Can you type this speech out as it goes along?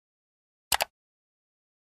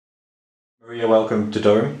Maria, welcome to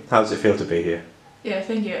Durham. How does it feel to be here? Yeah,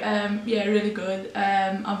 thank you. Yeah, really good.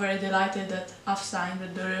 I'm very delighted that I've signed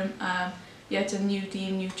with Durham. Yeah, it's a new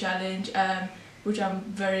team, new challenge, which I'm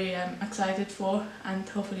very excited for, and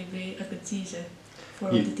hopefully be a good season for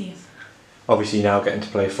all the team. Obviously now getting to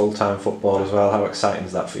play full-time football as well. How exciting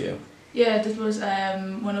is that for you? Yeah, that was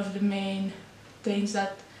one of the main things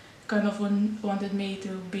that kind of wanted me to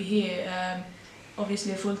be here.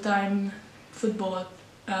 Obviously, full-time football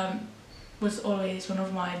was always one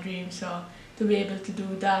of my dreams, so to be able to do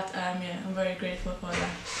that, yeah, I'm very grateful for that.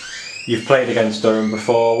 You've played against Durham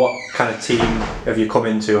before. What kind of team have you come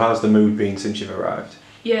into? How's the mood been since you've arrived?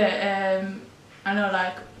 Yeah, I know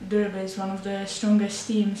like Durham is one of the strongest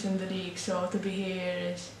teams in the league, so to be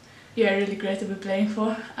here is really great to be playing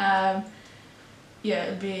for. Yeah,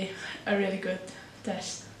 it'll be a really good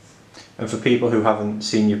test. And for people who haven't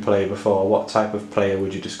seen you play before, what type of player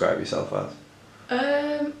would you describe yourself as?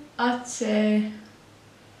 I'd say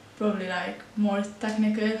probably like more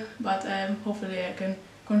technical, but hopefully I can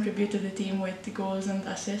contribute to the team with the goals and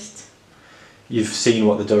assists. You've seen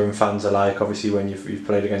what the Durham fans are like, obviously, when you've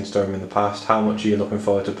played against Durham in the past. How much are you looking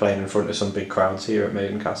forward to playing in front of some big crowds here at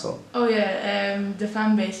Maiden Castle? Oh yeah, the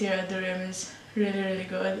fan base here at Durham is really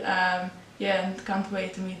good. Yeah, and can't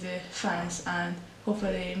wait to meet the fans and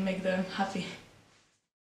hopefully make them happy.